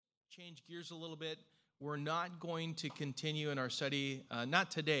change gears a little bit. We're not going to continue in our study,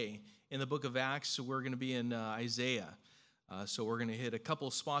 not today, in the book of Acts. We're going to be in Isaiah. So we're going to hit a couple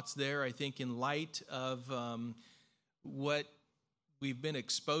spots there. I think in light of what we've been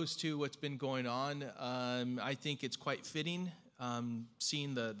exposed to, what's been going on, I think it's quite fitting,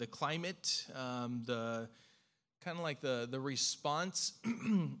 seeing the climate, the kind of like the response,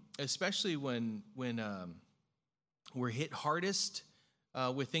 especially when we're hit hardest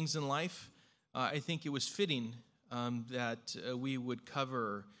with things in life. I think it was fitting that we would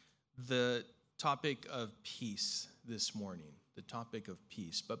cover the topic of peace this morning, the topic of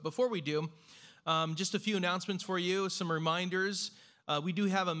peace. But before we do, just a few announcements for you, some reminders. We do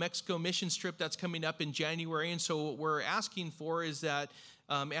have a Mexico missions trip that's coming up in January, and so what we're asking for is that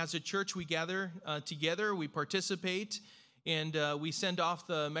as a church we gather together, we participate, and we send off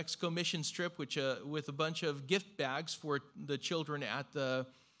the Mexico missions trip, which with a bunch of gift bags for the children at the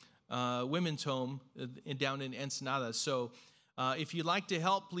women's home down in Ensenada. So if you'd like to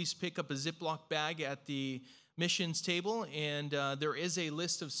help, please pick up a Ziploc bag at the missions table, and there is a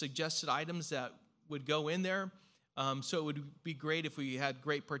list of suggested items that would go in there. So it would be great if we had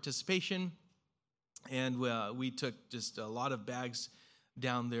great participation, and we took just a lot of bags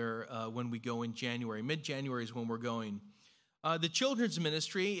down there when we go in January. Mid-January is when we're going. The children's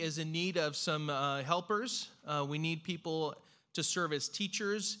ministry is in need of some helpers. We need people to serve as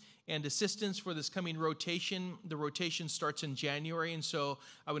teachers and assistants for this coming rotation. The rotation starts in January, and so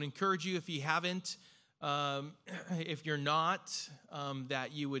I would encourage you, if you haven't, if you're not,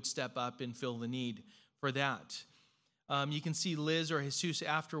 that you would step up and fill the need for that. You can see Liz or Jesus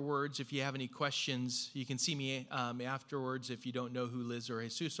afterwards if you have any questions. You can see me afterwards if you don't know who Liz or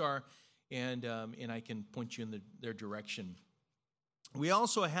Jesus are, and I can point you in their direction. We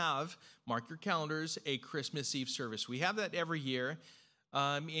also have, mark your calendars, a Christmas Eve service. We have that every year.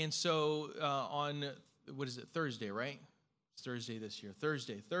 And so on, what is it, Thursday, right? It's Thursday this year.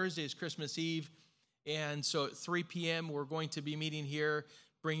 Thursday is Christmas Eve. And so at 3 p.m., we're going to be meeting here.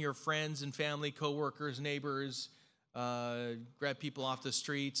 Bring your friends and family, coworkers, neighbors, grab people off the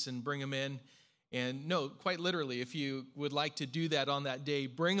streets and bring them in. And no, quite literally, if you would like to do that on that day,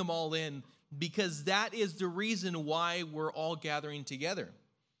 bring them all in, because that is the reason why we're all gathering together,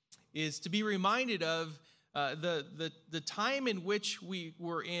 is to be reminded of the time in which we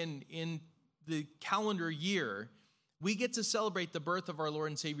were in the calendar year. We get to celebrate the birth of our Lord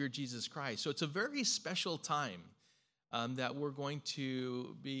and Savior Jesus Christ. So it's a very special time that we're going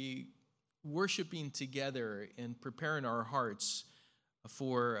to be worshiping together and preparing our hearts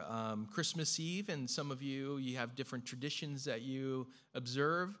for Christmas Eve. And some of you have different traditions that you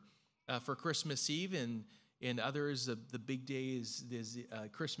observe for Christmas Eve, and in others, the big day is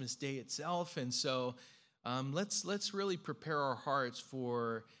Christmas Day itself. And so let's really prepare our hearts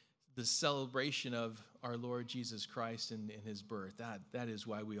for the celebration of our Lord Jesus Christ and his birth. That is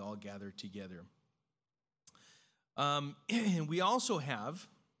why we all gather together. And we also have,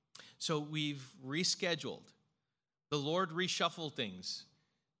 so we've rescheduled. The Lord reshuffled things.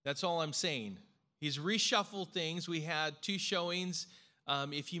 That's all I'm saying. He's reshuffled things. We had 2 showings.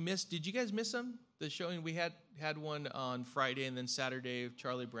 If you missed, did you guys miss them? The showing, we had one on Friday and then Saturday of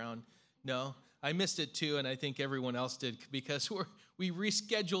Charlie Brown. No, I missed it too, and I think everyone else did, because we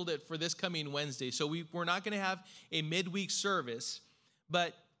rescheduled it for this coming Wednesday. So we're not going to have a midweek service,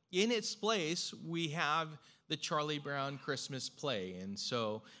 but in its place, we have the Charlie Brown Christmas play. And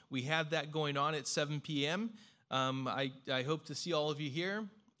so we have that going on at 7 p.m. I hope to see all of you here,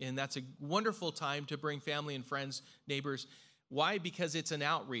 and that's a wonderful time to bring family and friends, neighbors. Why? Because it's an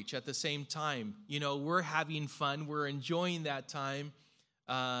outreach at the same time. You know, we're having fun. We're enjoying that time,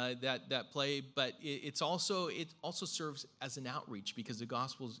 that play, but it also serves as an outreach, because the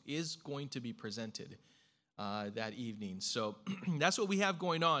gospel is going to be presented that evening. So that's what we have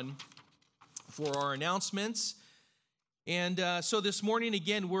going on for our announcements. And so this morning,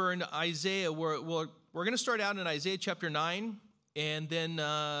 again, we're in Isaiah. We're going to start out in Isaiah chapter 9, and then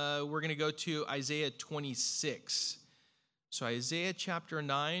we're going to go to Isaiah 26. So Isaiah chapter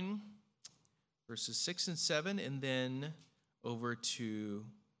 9, verses 6 and 7, and then over to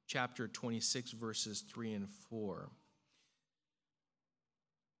chapter 26, verses 3 and 4.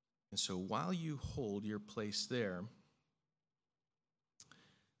 And so while you hold your place there,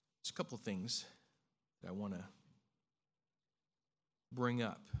 there's a couple things that I want to bring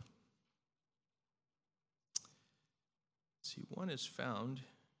up. Let's see, one is found,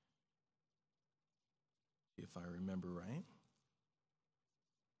 if I remember right.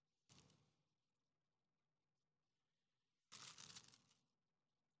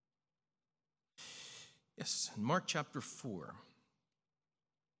 Yes, in Mark chapter 4.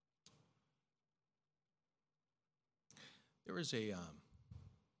 There was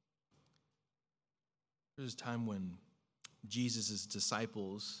a time when Jesus'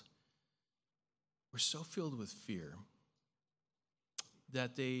 disciples were so filled with fear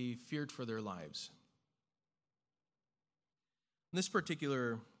that they feared for their lives. In this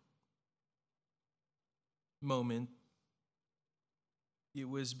particular moment, it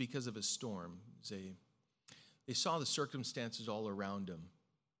was because of a storm. They saw the circumstances all around them,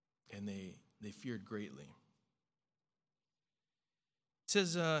 and they feared greatly. It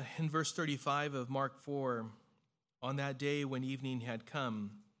says in verse 35 of Mark 4, on that day when evening had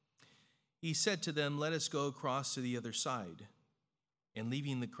come, he said to them, "Let us go across to the other side." And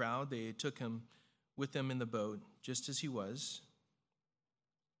leaving the crowd, they took him with them in the boat, just as he was.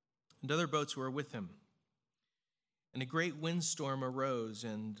 And other boats were with him. And a great windstorm arose,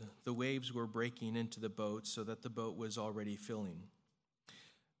 and the waves were breaking into the boat, so that the boat was already filling.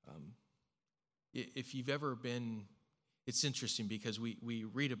 If you've ever been, it's interesting because we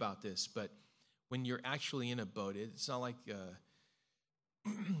read about this, but when you're actually in a boat, it's not like,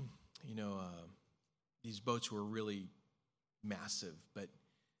 these boats were really massive, but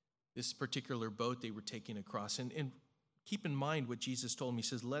this particular boat they were taking across. And keep in mind what Jesus told him. He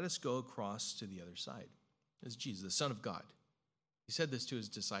says, "Let us go across to the other side." As Jesus, the Son of God. He said this to his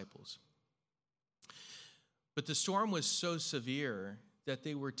disciples. But the storm was so severe that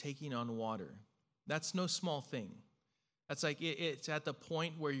they were taking on water. That's no small thing. That's like it's at the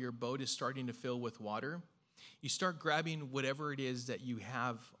point where your boat is starting to fill with water. You start grabbing whatever it is that you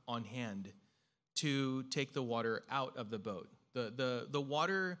have on hand to take the water out of the boat. The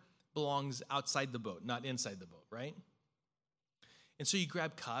water belongs outside the boat, not inside the boat, right? And so you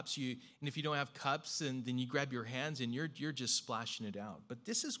grab cups, and if you don't have cups, then you grab your hands and you're just splashing it out. But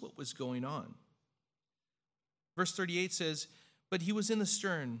this is what was going on. Verse 38 says, "But he was in the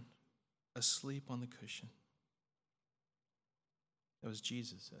stern, asleep on the cushion." That was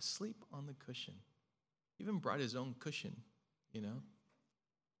Jesus, asleep on the cushion. He even brought his own cushion,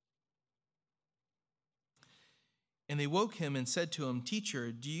 And they woke him and said to him,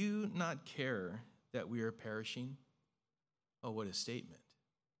 "Teacher, do you not care that we are perishing?" Oh, what a statement.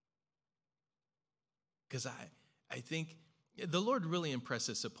 Because I think the Lord really impressed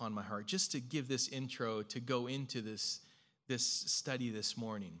this upon my heart just to give this intro to go into this study this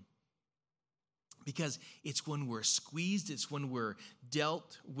morning. Because it's when we're squeezed, it's when we're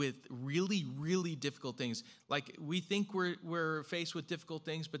dealt with really, really difficult things. Like we think we're faced with difficult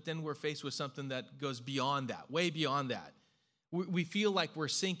things, but then we're faced with something that goes beyond that, way beyond that. We feel like we're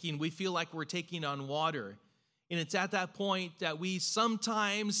sinking. We feel like we're taking on water. And it's at that point that we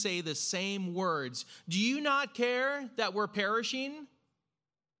sometimes say the same words. Do you not care that we're perishing?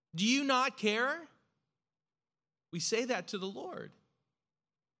 Do you not care? We say that to the Lord.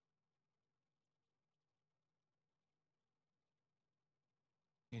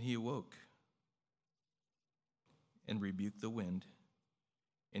 And he awoke and rebuked the wind.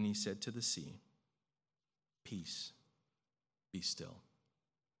 And he said to the sea, "Peace, be still."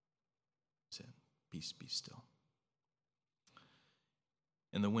 He said, "Peace, be still."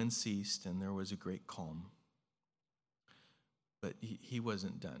 And the wind ceased, and there was a great calm. But he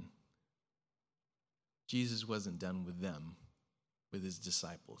wasn't done. Jesus wasn't done with them, with his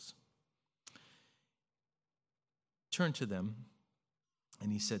disciples. Turned to them,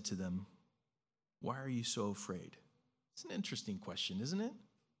 and he said to them, "Why are you so afraid?" It's an interesting question, isn't it?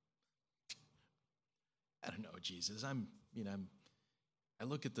 I don't know, Jesus. I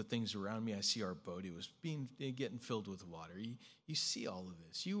look at the things around me. I see our boat. It was getting filled with water. You see all of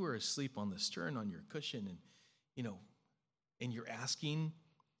this. You were asleep on the stern on your cushion, and you're asking,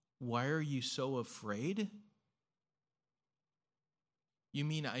 "Why are you so afraid?" You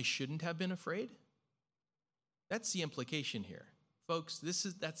mean I shouldn't have been afraid? That's the implication here. Folks,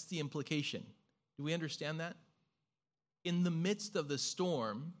 that's the implication. Do we understand that? In the midst of the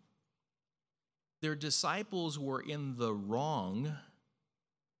storm, their disciples were in the wrong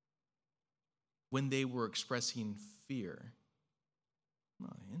when they were expressing fear.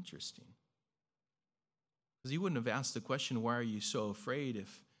 Oh, interesting. Because he wouldn't have asked the question, "Why are you so afraid?"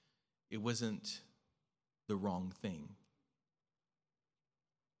 if it wasn't the wrong thing.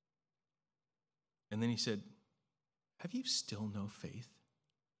 And then he said, "Have you still no faith?"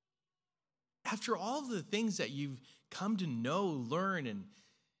 After all the things that you've come to know, learn, and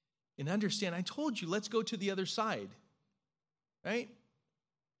understand, I told you, let's go to the other side. Right?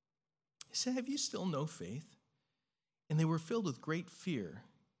 He said, "Have you still no faith?" And they were filled with great fear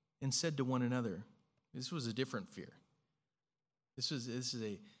and said to one another, this was a different fear. This is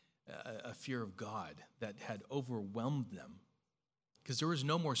a fear of God that had overwhelmed them because there was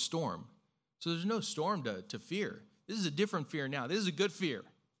no more storm. So there's no storm to fear. This is a different fear now. This is a good fear.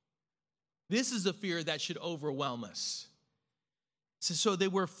 This is a fear that should overwhelm us. So they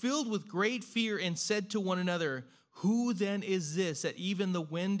were filled with great fear and said to one another, "Who then is this that even the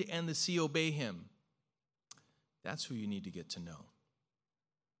wind and the sea obey him?" That's who you need to get to know.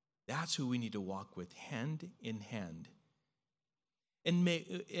 That's who we need to walk with hand in hand. And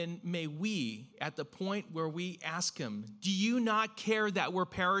may we, at the point where we ask him, "Do you not care that we're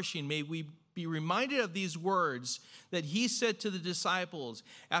perishing?" May we be reminded of these words that he said to the disciples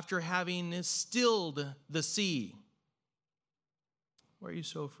after having stilled the sea. Why are you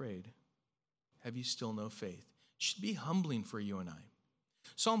so afraid? Have you still no faith? It should be humbling for you and I.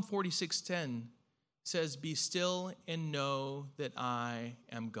 Psalm 46:10 says, "Be still and know that I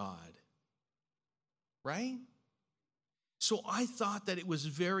am God." Right? So I thought that it was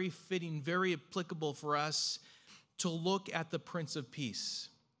very fitting, very applicable for us to look at the Prince of Peace.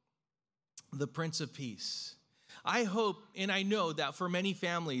 The Prince of Peace. I hope and I know that for many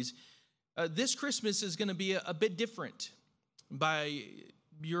families, this Christmas is going to be a bit different by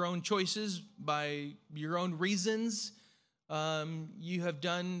your own choices, by your own reasons. You have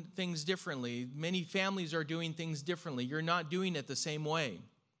done things differently. Many families are doing things differently. You're not doing it the same way.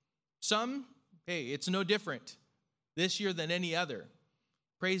 Some, hey, it's no different this year than any other.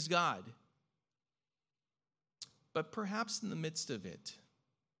 Praise God. But perhaps in the midst of it,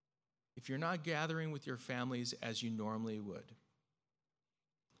 if you're not gathering with your families as you normally would,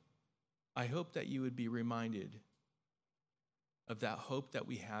 I hope that you would be reminded of that hope that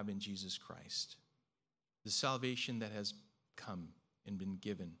we have in Jesus Christ, the salvation that has come and been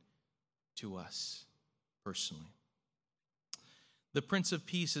given to us personally. The Prince of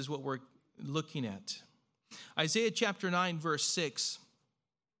Peace is what we're looking at. Isaiah chapter 9, verse 6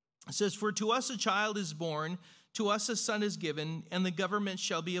 says, "For to us a child is born, to us a son is given, and the government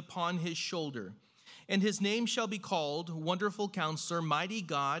shall be upon his shoulder. And his name shall be called Wonderful Counselor, Mighty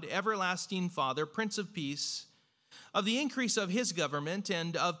God, Everlasting Father, Prince of Peace. Of the increase of his government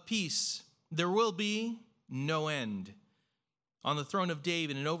and of peace there will be no end. On the throne of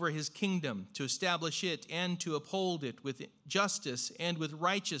David and over his kingdom, to establish it and to uphold it with justice and with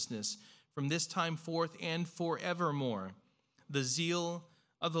righteousness from this time forth and forevermore. The zeal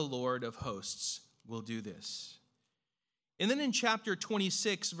of the Lord of hosts will do this." And then in chapter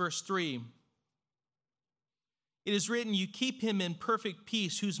 26, verse 3, it is written, "You keep him in perfect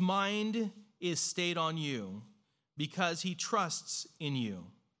peace, whose mind is stayed on you, because he trusts in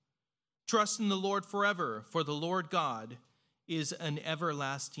you. Trust in the Lord forever, for the Lord God is an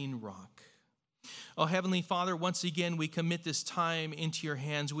everlasting rock." Oh, Heavenly Father, once again, we commit this time into your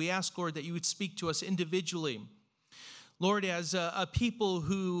hands. We ask, Lord, that you would speak to us individually. Lord, as a people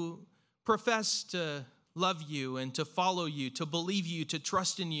who profess to love you and to follow you, to believe you, to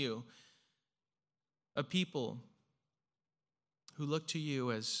trust in you, a people who look to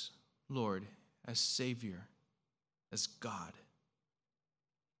you as Lord, as Savior, as God.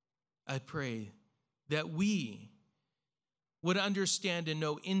 I pray that we would understand and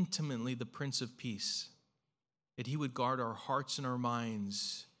know intimately the Prince of Peace, that he would guard our hearts and our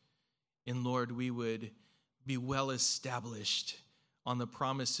minds, and Lord, we would be well established on the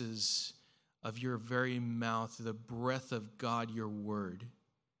promises of your very mouth, the breath of God, your word.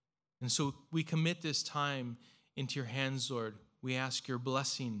 And so we commit this time into your hands, Lord. We ask your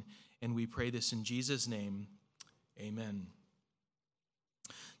blessing, and we pray this in Jesus' name. Amen.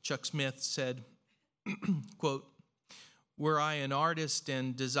 Chuck Smith said, quote, "Were I an artist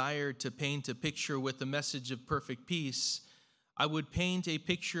and desired to paint a picture with the message of perfect peace, I would paint a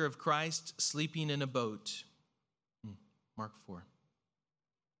picture of Christ sleeping in a boat." Mark 4.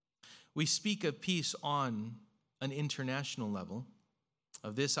 We speak of peace on an international level.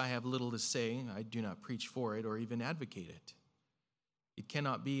 Of this I have little to say. I do not preach for it or even advocate it. It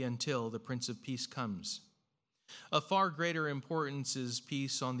cannot be until the Prince of Peace comes. Of far greater importance is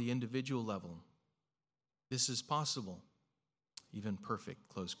peace on the individual level. This is possible, even perfect,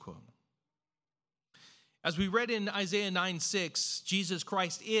 close quote. As we read in Isaiah 9:6, Jesus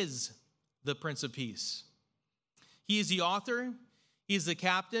Christ is the Prince of Peace. He is the author, he is the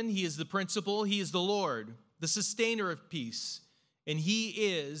captain, he is the principal, he is the Lord, the sustainer of peace, and he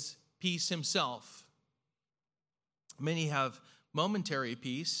is peace himself. Many have momentary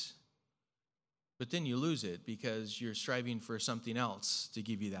peace, but then you lose it because you're striving for something else to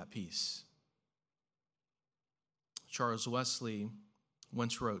give you that peace. Charles Wesley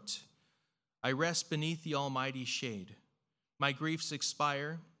once wrote, "I rest beneath the Almighty's shade. My griefs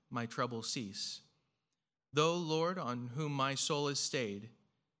expire, my troubles cease. Thou, Lord, on whom my soul is stayed,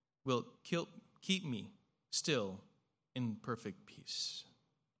 wilt keep me still in perfect peace."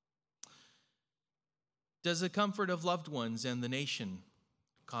 Does the comfort of loved ones and the nation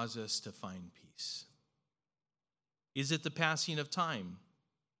cause us to find peace? Is it the passing of time,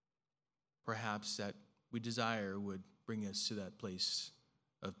 perhaps, that we desire would bring us to that place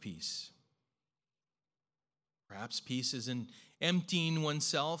of peace? Perhaps peace is in emptying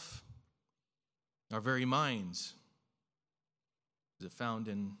oneself, our very minds. Is it found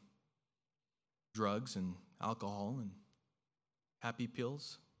in drugs and alcohol and happy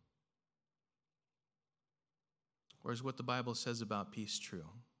pills? Or is what the Bible says about peace true?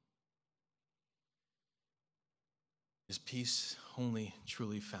 Is peace only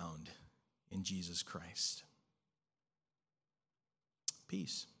truly found in Jesus Christ?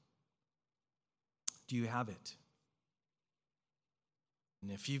 Peace. Do you have it?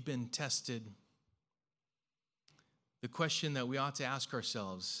 And if you've been tested, the question that we ought to ask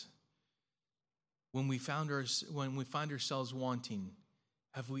ourselves when we find ourselves wanting,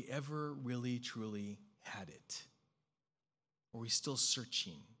 have we ever really truly had it? Are we still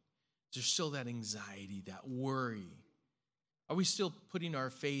searching? Is there still that anxiety, that worry? Are we still putting our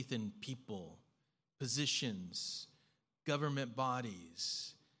faith in people, positions, government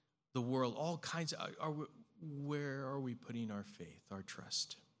bodies, the world, all kinds of, where are we putting our faith, our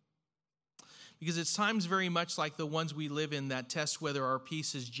trust? Because it's times very much like the ones we live in that test whether our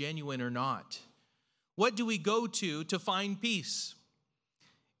peace is genuine or not. What do we go to find peace?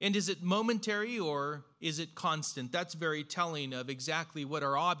 And is it momentary or is it constant? That's very telling of exactly what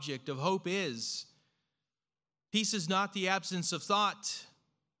our object of hope is. Peace is not the absence of thought.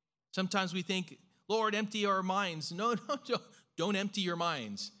 Sometimes we think, Lord, empty our minds. No, don't empty your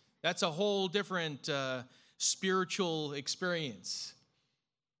minds. That's a whole different spiritual experience.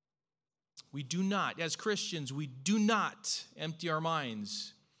 We do not, as Christians, we do not empty our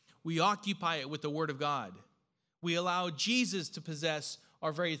minds. We occupy it with the Word of God. We allow Jesus to possess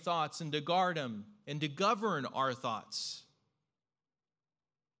our very thoughts and to guard them and to govern our thoughts.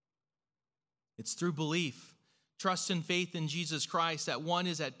 It's through belief, trust and faith in Jesus Christ that one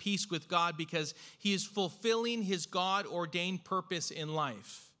is at peace with God because he is fulfilling his God-ordained purpose in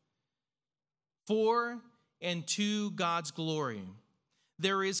life for and to God's glory.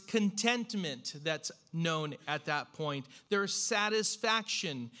 There is contentment that's known at that point. There is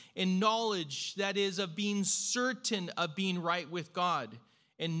satisfaction in knowledge that is of being certain of being right with God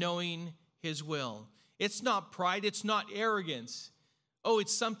and knowing his will. It's not pride, it's not arrogance. Oh,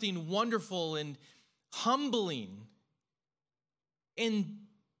 it's something wonderful and humbling. And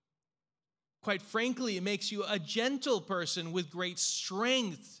quite frankly, it makes you a gentle person with great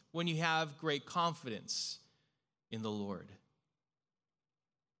strength when you have great confidence in the Lord.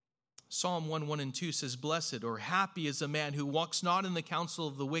 Psalm 1:1-2 says, "Blessed or happy is the man who walks not in the counsel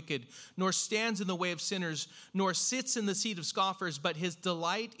of the wicked, nor stands in the way of sinners, nor sits in the seat of scoffers, but his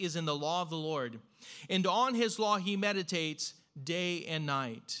delight is in the law of the Lord. And on his law he meditates day and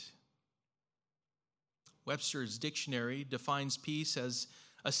night." Webster's dictionary defines peace as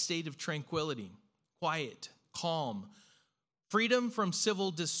a state of tranquility, quiet, calm, freedom from civil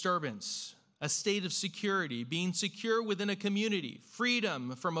disturbance, a state of security, being secure within a community,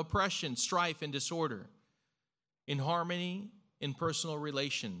 freedom from oppression, strife, and disorder, in harmony in personal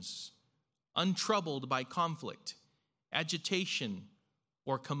relations, untroubled by conflict, agitation,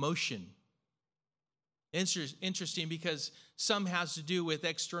 or commotion. It's interesting because some has to do with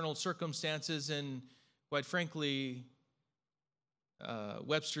external circumstances, and quite frankly,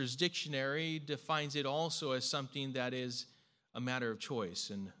 Webster's dictionary defines it also as something that is a matter of choice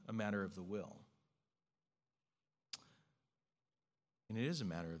and a matter of the will. And it is a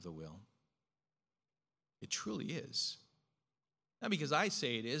matter of the will. It truly is. Not because I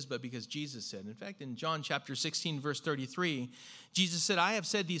say it is, but because Jesus said. In fact, in John chapter 16, verse 33, Jesus said, "I have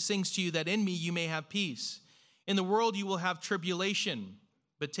said these things to you that in me you may have peace. In the world you will have tribulation,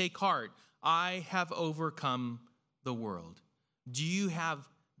 but take heart, I have overcome the world." Do you have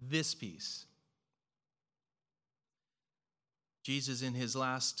this peace? Jesus, in his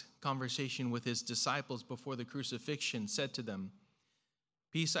last conversation with his disciples before the crucifixion, said to them,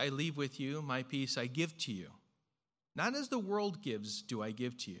 "Peace I leave with you, my peace I give to you. Not as the world gives do I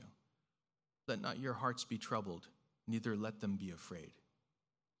give to you. Let not your hearts be troubled, neither let them be afraid."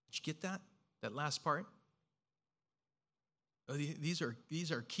 Did you get that? That last part? Oh, these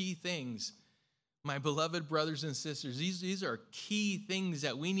are key things. My beloved brothers and sisters, these are key things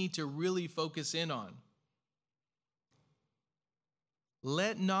that we need to really focus in on.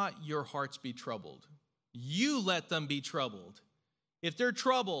 Let not your hearts be troubled. You let them be troubled. If they're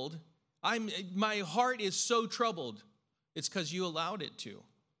troubled, my heart is so troubled, it's because you allowed it to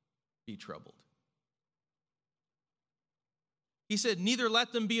be troubled. He said, neither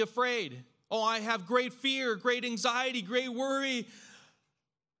let them be afraid. Oh, I have great fear, great anxiety, great worry.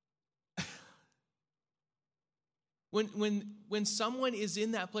 When someone is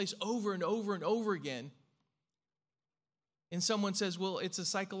in that place over and over and over again, and someone says, well, it's a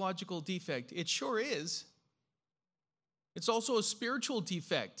psychological defect. It sure is. It's also a spiritual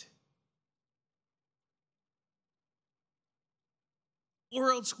defect.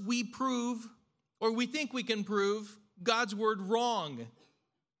 Or else we prove, or we think we can prove, God's word wrong.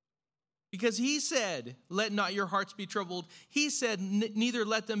 Because he said, let not your hearts be troubled. He said, neither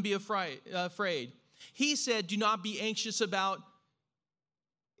let them be afraid. He said, do not be anxious about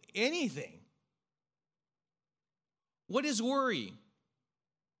anything. What is worry?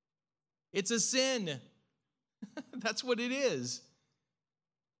 It's a sin. That's what it is.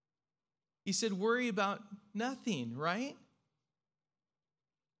 He said, worry about nothing, right?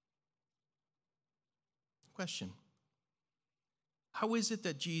 Question. How is it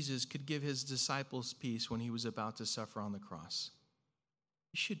that Jesus could give his disciples peace when he was about to suffer on the cross?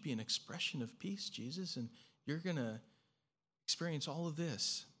 You should be an expression of peace, Jesus, and you're going to experience all of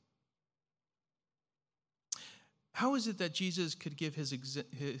this. How is it that Jesus could give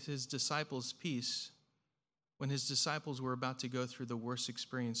his disciples peace when his disciples were about to go through the worst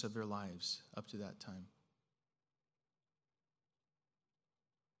experience of their lives up to that time?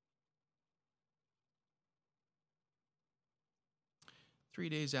 Three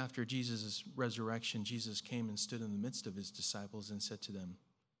days after Jesus' resurrection, Jesus came and stood in the midst of his disciples and said to them,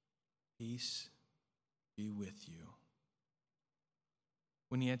 peace be with you.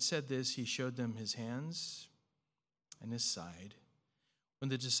 When he had said this, he showed them his hands and his side. When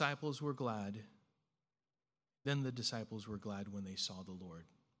the disciples were glad, then the disciples were glad when they saw the Lord.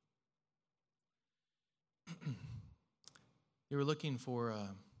 They were looking for a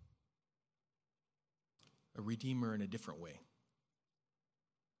redeemer in a different way.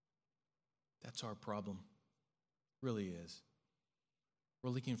 That's our problem. Really is. We're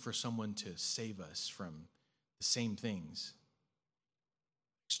looking for someone to save us from the same things.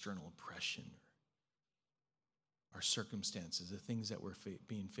 External oppression, our circumstances, the things that we're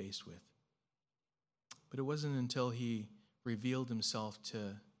being faced with. But it wasn't until he revealed himself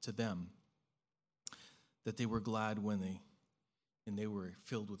to them that they were glad when they were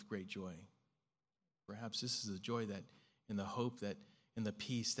filled with great joy. Perhaps this is the joy that, and the hope that, and the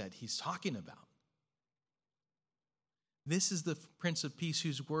peace that he's talking about. This is the Prince of Peace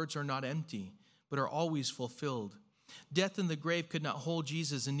whose words are not empty, but are always fulfilled. Death and the grave could not hold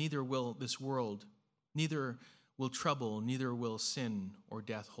Jesus, and neither will this world. Neither will trouble, neither will sin or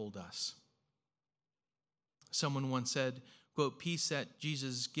death hold us. Someone once said, quote, peace that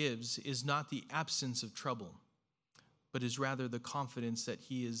Jesus gives is not the absence of trouble, but is rather the confidence that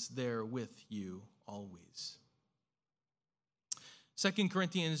he is there with you always. 2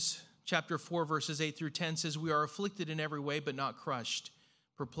 Corinthians chapter 4, verses 8 through 10 says, we are afflicted in every way, but not crushed,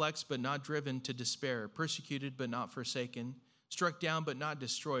 perplexed, but not driven to despair, persecuted, but not forsaken, struck down, but not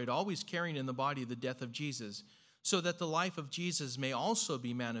destroyed, always carrying in the body the death of Jesus, so that the life of Jesus may also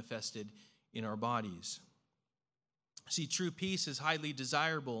be manifested in our bodies. See, true peace is highly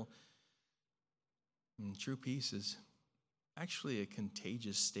desirable. And true peace is actually a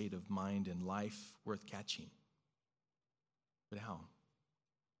contagious state of mind and life worth catching. But how?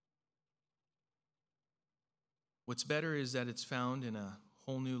 What's better is that it's found in a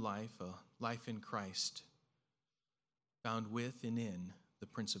whole new life, a life in Christ, found with and in the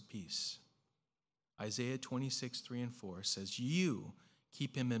Prince of Peace. Isaiah 26, 3 and 4 says, you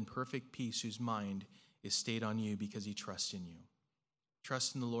keep him in perfect peace whose mind is stayed on you because he trusts in you.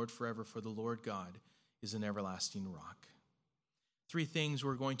 Trust in the Lord forever, for the Lord God is an everlasting rock. Three things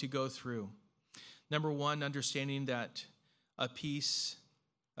we're going to go through. Number one, understanding a peace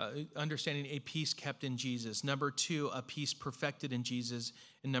kept in Jesus. Number two, a peace perfected in Jesus.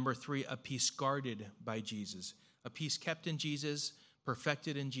 And number three, a peace guarded by Jesus. A peace kept in Jesus,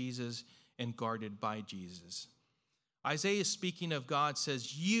 perfected in Jesus, and guarded by Jesus. Isaiah, speaking of God,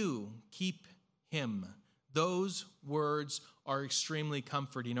 says, you keep him. Those words are extremely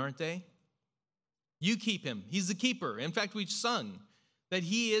comforting, aren't they? You keep him. He's the keeper. In fact, we've sung that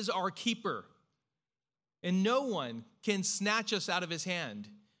he is our keeper. And no one can snatch us out of his hand.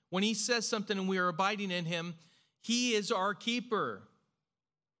 When he says something and we are abiding in him, he is our keeper.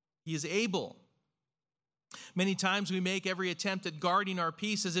 He is able. Many times we make every attempt at guarding our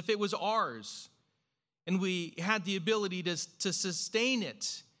peace as if it was ours, and we had the ability to sustain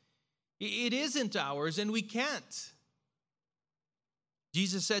it. It isn't ours, and we can't.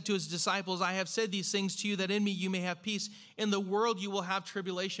 Jesus said to his disciples, I have said these things to you that in me you may have peace. In the world you will have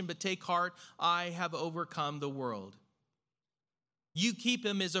tribulation, but take heart, I have overcome the world. You keep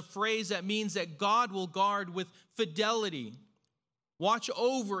him is a phrase that means that God will guard with fidelity, watch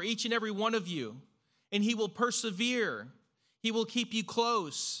over each and every one of you, and he will persevere. He will keep you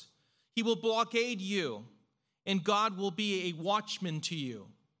close. He will blockade you, and God will be a watchman to you.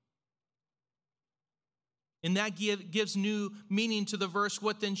 And that gives new meaning to the verse,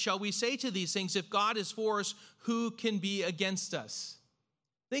 what then shall we say to these things? If God is for us, who can be against us?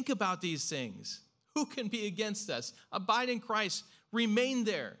 Think about these things. Who can be against us? Abide in Christ. Remain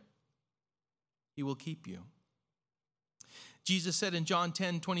there. He will keep you. Jesus said in John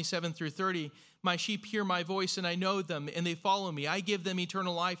 10:27-30, my sheep hear my voice, and I know them, and they follow me. I give them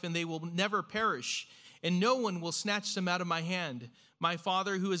eternal life, and they will never perish, and no one will snatch them out of my hand. My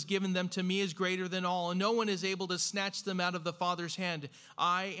Father who has given them to me is greater than all, and no one is able to snatch them out of the Father's hand.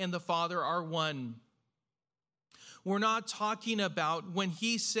 I and the Father are one. We're not talking about when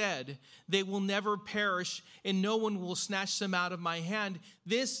he said they will never perish and no one will snatch them out of my hand.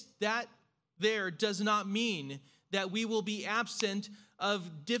 That does not mean that we will be absent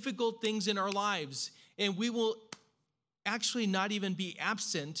of difficult things in our lives. And we will actually not even be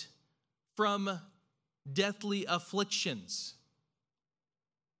absent from deathly afflictions.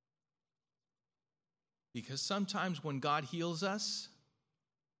 Because sometimes when God heals us,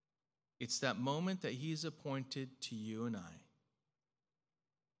 it's that moment that he's appointed to you and I.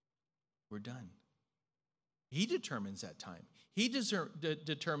 We're done. He determines that time. He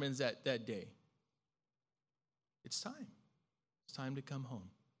determines that day. It's time. It's time to come home.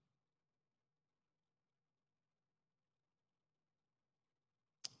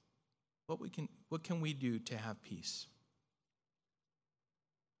 What can we do to have peace?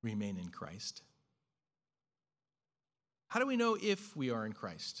 Remain in Christ. How do we know if we are in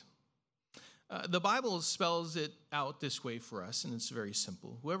Christ? The Bible spells it out this way for us, and it's very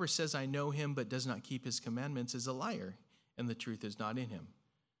simple. Whoever says, I know him, but does not keep his commandments is a liar, and the truth is not in him.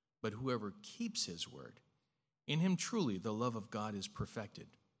 But whoever keeps his word, in him truly the love of God is perfected.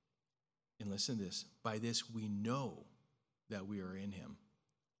 And listen to this, by this we know that we are in him.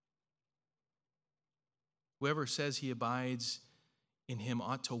 Whoever says he abides in him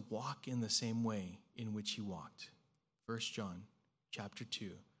ought to walk in the same way in which he walked. 1 John chapter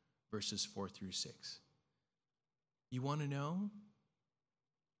 2. Verses 4-6. You want to know?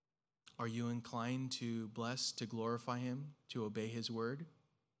 Are you inclined to bless, to glorify him, to obey his word?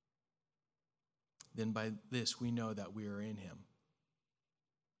 Then by this we know that we are in him.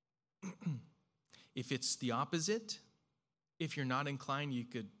 If it's the opposite, if you're not inclined, you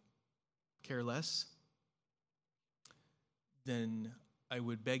could care less, then I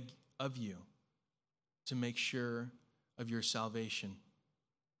would beg of you to make sure of your salvation.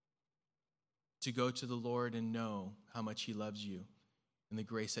 To go to the Lord and know how much he loves you and the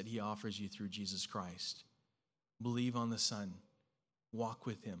grace that he offers you through Jesus Christ. Believe on the Son. Walk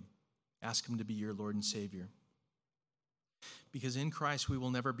with him. Ask him to be your Lord and Savior. Because in Christ we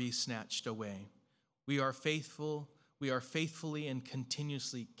will never be snatched away. We are faithful. We are faithfully and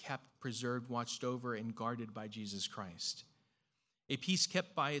continuously kept, preserved, watched over, and guarded by Jesus Christ. A peace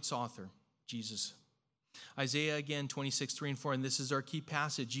kept by its author, Jesus. Isaiah again, 26:3-4, and this is our key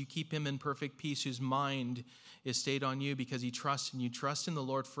passage. You keep him in perfect peace whose mind is stayed on you because he trusts in you. Trust in the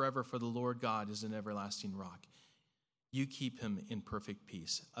Lord forever, for the Lord God is an everlasting rock. You keep him in perfect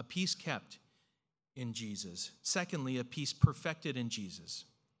peace. A peace kept in Jesus. Secondly, a peace perfected in Jesus.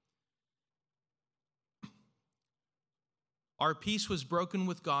 Our peace was broken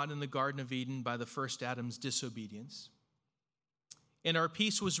with God in the Garden of Eden by the first Adam's disobedience. And our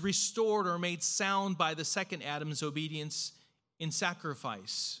peace was restored or made sound by the second Adam's obedience in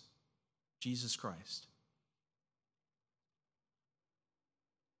sacrifice, Jesus Christ.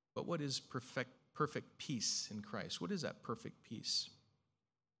 But what is perfect peace in Christ? What is that perfect peace?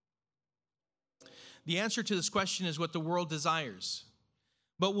 The answer to this question is what the world desires,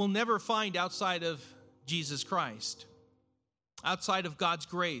 but will never find outside of Jesus Christ, outside of God's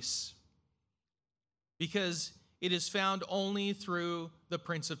grace, because it is found only through the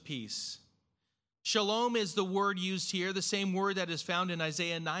Prince of Peace. Shalom is the word used here, the same word that is found in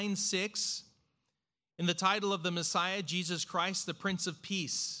Isaiah 9:6. In the title of the Messiah, Jesus Christ, the Prince of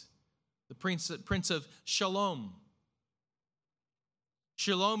Peace, the Prince of Shalom.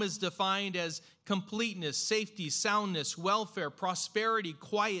 Shalom is defined as completeness, safety, soundness, welfare, prosperity,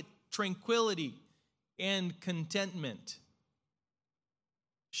 quiet, tranquility, and contentment.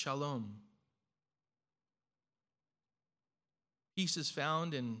 Shalom. Peace is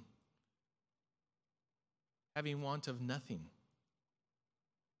found in having want of nothing,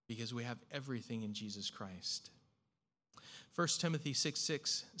 because we have everything in Jesus Christ. 1 Timothy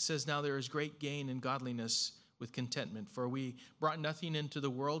 6:6 says, now there is great gain in godliness with contentment, for we brought nothing into the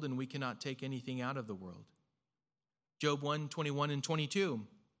world, and we cannot take anything out of the world. Job 1:21 and 22.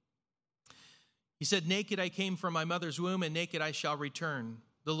 He said, naked I came from my mother's womb, and naked I shall return.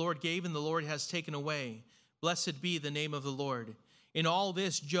 The Lord gave, and the Lord has taken away. Blessed be the name of the Lord. In all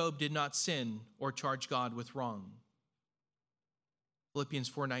this, Job did not sin or charge God with wrong. Philippians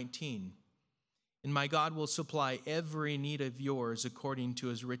 4:19. And my God will supply every need of yours according to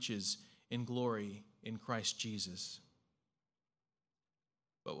his riches in glory in Christ Jesus.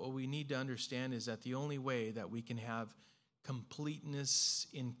 But what we need to understand is that the only way that we can have completeness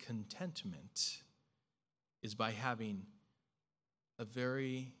in contentment is by having a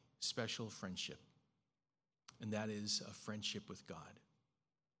very special friendship, and that is a friendship with God.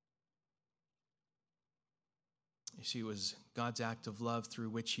 You see, it was God's act of love through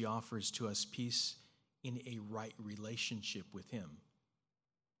which he offers to us peace in a right relationship with him.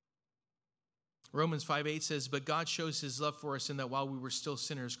 Romans 5:8 says, but God shows his love for us in that while we were still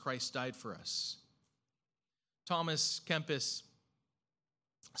sinners, Christ died for us. Thomas Kempis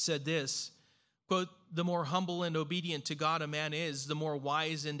said this, quote, the more humble and obedient to God a man is, the more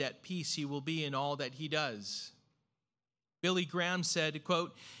wise and at peace he will be in all that he does. Billy Graham said,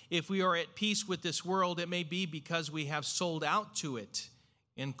 quote, if we are at peace with this world, it may be because we have sold out to it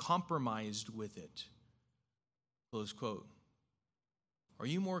and compromised with it. Close quote. Are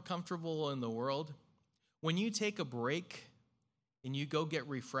you more comfortable in the world? When you take a break and you go get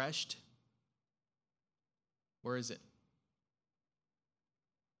refreshed, where is it?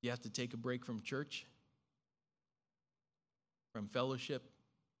 You have to take a break from church, from fellowship.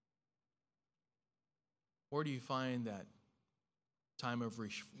 Where do you find that time of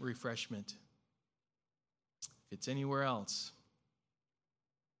refreshment? If it's anywhere else,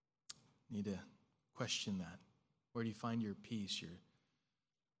 you need to question that. Where do you find your peace,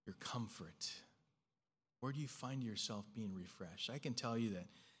 your comfort? Where do you find yourself being refreshed? I can tell you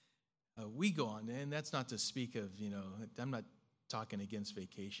that we go on, and that's not to speak of, I'm not talking against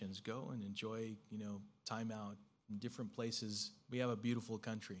vacations. Go and enjoy, time out in different places. We have a beautiful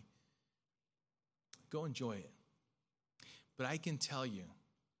country. Go enjoy it. But I can tell you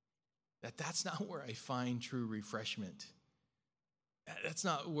that that's not where I find true refreshment. That's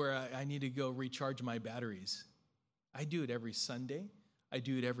not where I need to go recharge my batteries. I do it every Sunday. I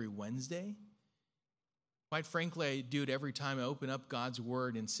do it every Wednesday. Quite frankly, I do it every time I open up God's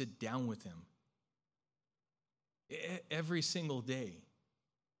Word and sit down with him. Every single day.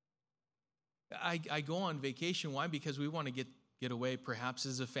 I go on vacation. Why? Because we want to get away perhaps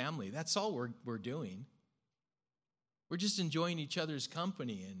as a family. That's all we're doing. We're just enjoying each other's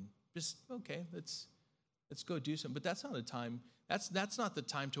company and just, okay, let's go do something. But that's not the time. That's not the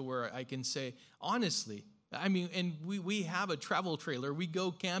time to where I can say, honestly, and we have a travel trailer. We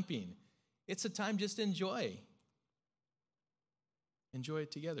go camping. It's a time just to enjoy. Enjoy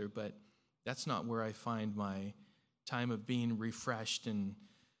it together. But that's not where I find my time of being refreshed and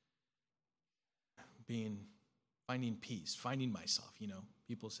finding peace, finding myself.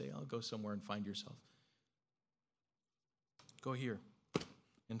 People say, "Oh, go somewhere and find yourself." Go here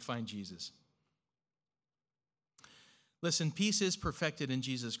and find Jesus. Listen, peace is perfected in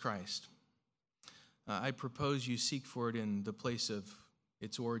Jesus Christ. I propose you seek for it in the place of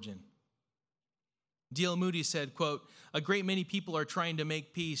its origin. D.L. Moody said, quote, a great many people are trying to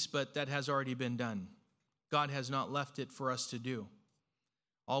make peace, but that has already been done. God has not left it for us to do.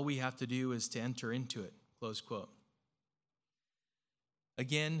 All we have to do is to enter into it, close quote.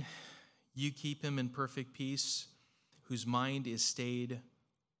 Again, you keep him in perfect peace, whose mind is stayed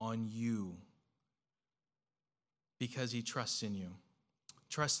on you, because he trusts in you.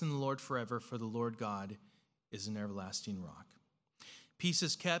 Trust in the Lord forever, for the Lord God is an everlasting rock. Peace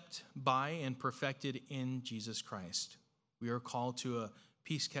is kept by and perfected in Jesus Christ. We are called to a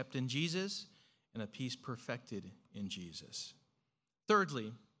peace kept in Jesus and a peace perfected in Jesus.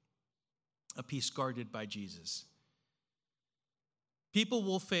 Thirdly, a peace guarded by Jesus. People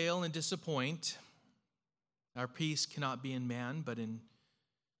will fail and disappoint. Our peace cannot be in man, but in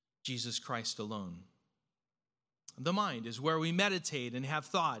Jesus Christ alone. The mind is where we meditate and have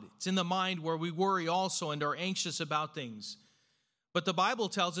thought. It's in the mind where we worry also and are anxious about things. But the Bible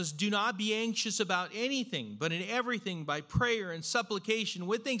tells us, do not be anxious about anything, but in everything by prayer and supplication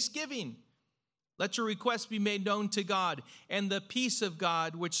with thanksgiving. Let your requests be made known to God, and the peace of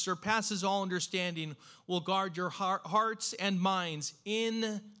God, which surpasses all understanding, will guard your hearts and minds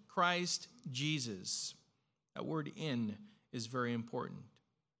in Christ Jesus. That word "in" is very important.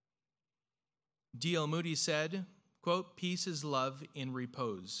 D.L. Moody said, quote, peace is love in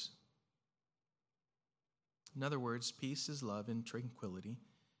repose. In other words, peace is love in tranquility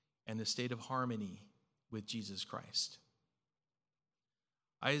and a state of harmony, with Jesus Christ.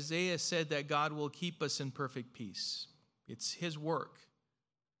 Isaiah said that God will keep us in perfect peace. It's his work.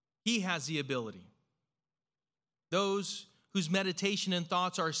 He has the ability. Those whose meditation and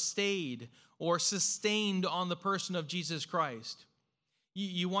thoughts are stayed or sustained on the person of Jesus Christ.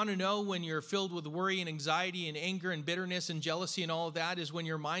 You want to know when you're filled with worry and anxiety and anger and bitterness and jealousy and all of that is when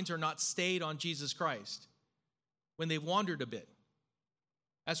your minds are not stayed on Jesus Christ, when they've wandered a bit.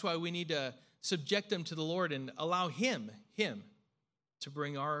 That's why we need to subject them to the Lord and allow Him to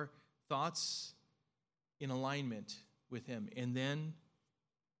bring our thoughts in alignment with Him. And then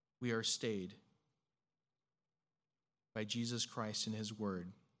we are stayed by Jesus Christ and His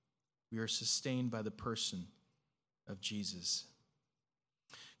Word. We are sustained by the person of Jesus.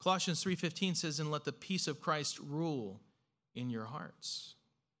 Colossians 3:15 says, "And let the peace of Christ rule in your hearts."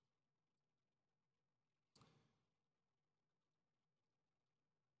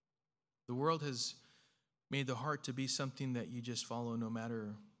 The world has made the heart to be something that you just follow no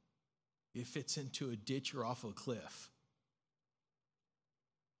matter if it's into a ditch or off a cliff.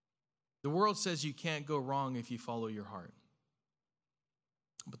 The world says you can't go wrong if you follow your heart.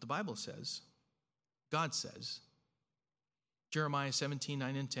 But the Bible says, God says, Jeremiah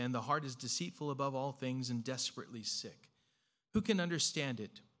 17:9 and 10, "The heart is deceitful above all things and desperately sick. Who can understand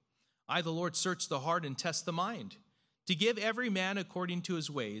it? I, the Lord, search the heart and test the mind, to give every man according to his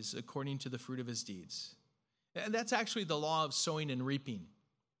ways, according to the fruit of his deeds." And that's actually the law of sowing and reaping.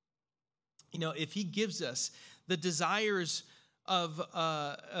 You know, if He gives us the desires of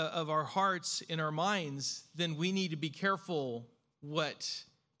our hearts and our minds, then we need to be careful what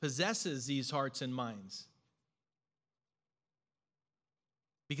possesses these hearts and minds.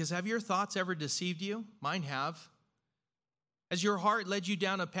 Because have your thoughts ever deceived you? Mine have. Has your heart led you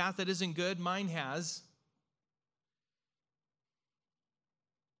down a path that isn't good? Mine has.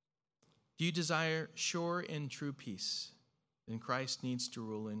 Do you desire sure and true peace? Then Christ needs to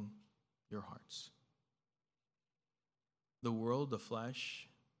rule in your hearts. The world, the flesh,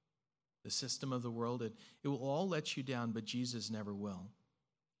 the system of the world, it will all let you down, but Jesus never will.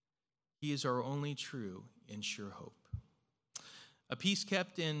 He is our only true and sure hope. A peace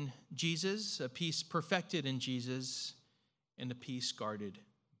kept in Jesus, a peace perfected in Jesus, and a peace guarded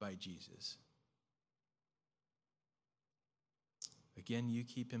by Jesus. Again, you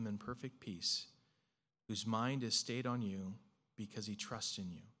keep him in perfect peace, whose mind is stayed on you because he trusts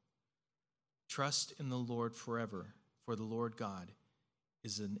in you. Trust in the Lord forever, for the Lord God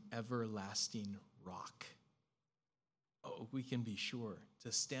is an everlasting rock. Oh, we can be sure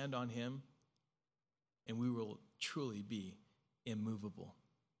to stand on him, and we will truly be immovable.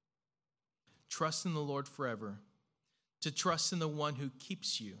 Trust in the Lord forever, to trust in the one who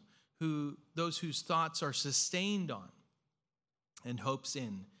keeps you, those whose thoughts are sustained on and hopes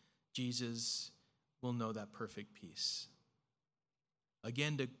in Jesus will know that perfect peace.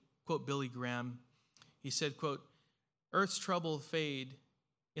 Again, to quote Billy Graham, he said, quote, "Earth's trouble fade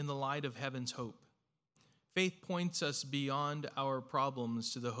in the light of heaven's hope. Faith points us beyond our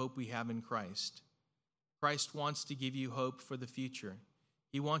problems to the hope we have in Christ. Christ wants to give you hope for the future.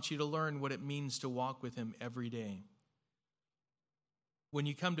 He wants you to learn what it means to walk with him every day. When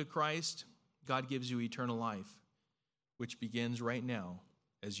you come to Christ, God gives you eternal life, which begins right now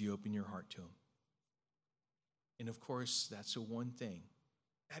as you open your heart to him." And of course, that's the one thing.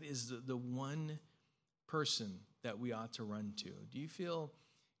 That is the one person that we ought to run to. Do you feel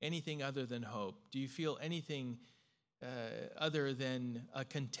anything other than hope? Do you feel anything other than a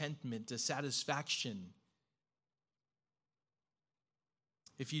contentment, a satisfaction?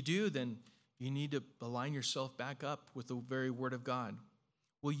 If you do, then you need to align yourself back up with the very Word of God.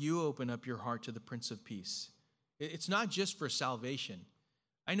 Will you open up your heart to the Prince of Peace? It's not just for salvation.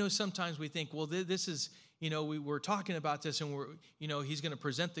 I know sometimes we think, well, this is, we're talking about this and he's going to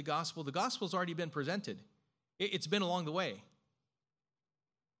present the gospel. The gospel's already been presented. It's been along the way.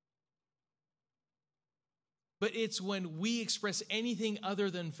 But it's when we express anything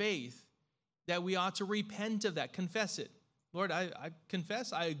other than faith that we ought to repent of that, confess it. Lord, I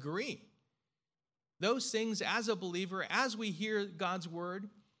confess, I agree. Those things as a believer, as we hear God's word,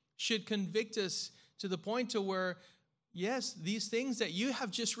 should convict us to the point to where, yes, these things that you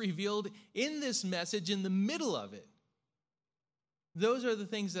have just revealed in this message, in the middle of it, those are the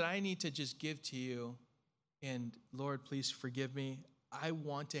things that I need to just give to you. And Lord, please forgive me. I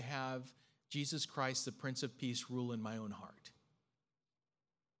want to have Jesus Christ, the Prince of Peace, rule in my own heart.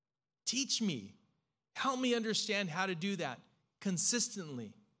 Teach me. Help me understand how to do that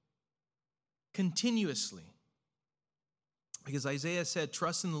consistently, continuously. Because Isaiah said,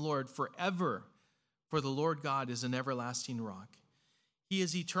 "Trust in the Lord forever, for the Lord God is an everlasting rock. He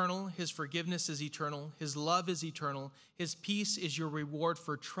is eternal. His forgiveness is eternal. His love is eternal. His peace is your reward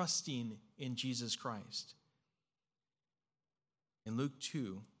for trusting in Jesus Christ. In Luke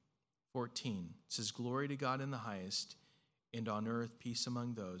 2:14, it says, "Glory to God in the highest, and on earth peace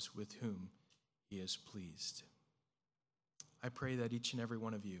among those with whom he is pleased." I pray that each and every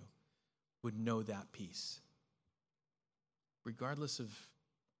one of you would know that peace. Regardless of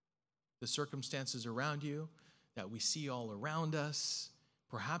the circumstances around you, that we see all around us,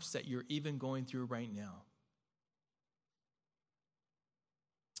 perhaps that you're even going through right now,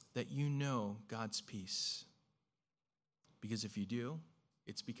 that you know God's peace. Because if you do,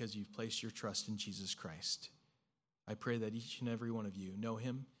 it's because you've placed your trust in Jesus Christ. I pray that each and every one of you know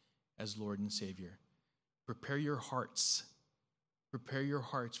him as Lord and Savior. Prepare your hearts. Prepare your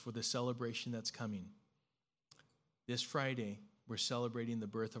hearts for the celebration that's coming. This Friday, we're celebrating the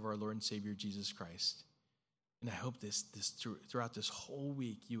birth of our Lord and Savior, Jesus Christ. And I hope throughout this whole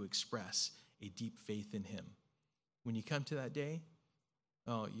week, you express a deep faith in him. When you come to that day,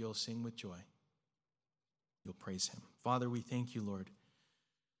 you'll sing with joy. You'll praise him. Father, we thank you, Lord.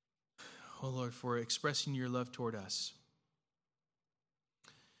 Oh, Lord, for expressing your love toward us.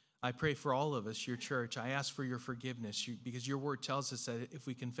 I pray for all of us, your church. I ask for your forgiveness because your word tells us that if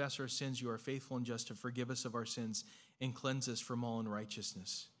we confess our sins, you are faithful and just to forgive us of our sins and cleanse us from all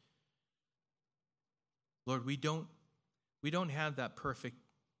unrighteousness. Lord, we don't have that perfect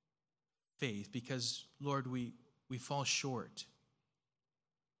faith because, Lord, we fall short.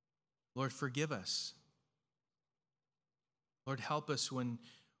 Lord, forgive us. Lord, help us when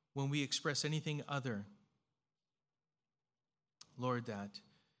we express anything other. Lord, that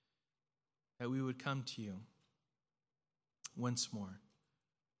we would come to you once more.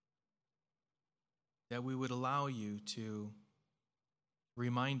 That we would allow you to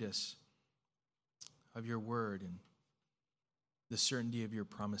remind us of your word and the certainty of your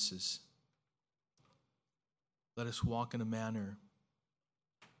promises. Let us walk in a manner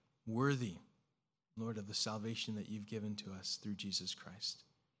worthy, Lord, of the salvation that you've given to us through Jesus Christ.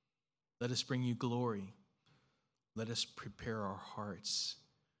 Let us bring you glory. Let us prepare our hearts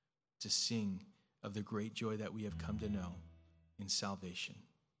to sing of the great joy that we have come to know in salvation.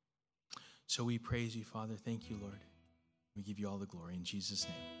 So we praise you, Father. Thank you, Lord. We give you all the glory in Jesus'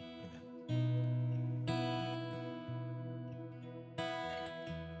 name.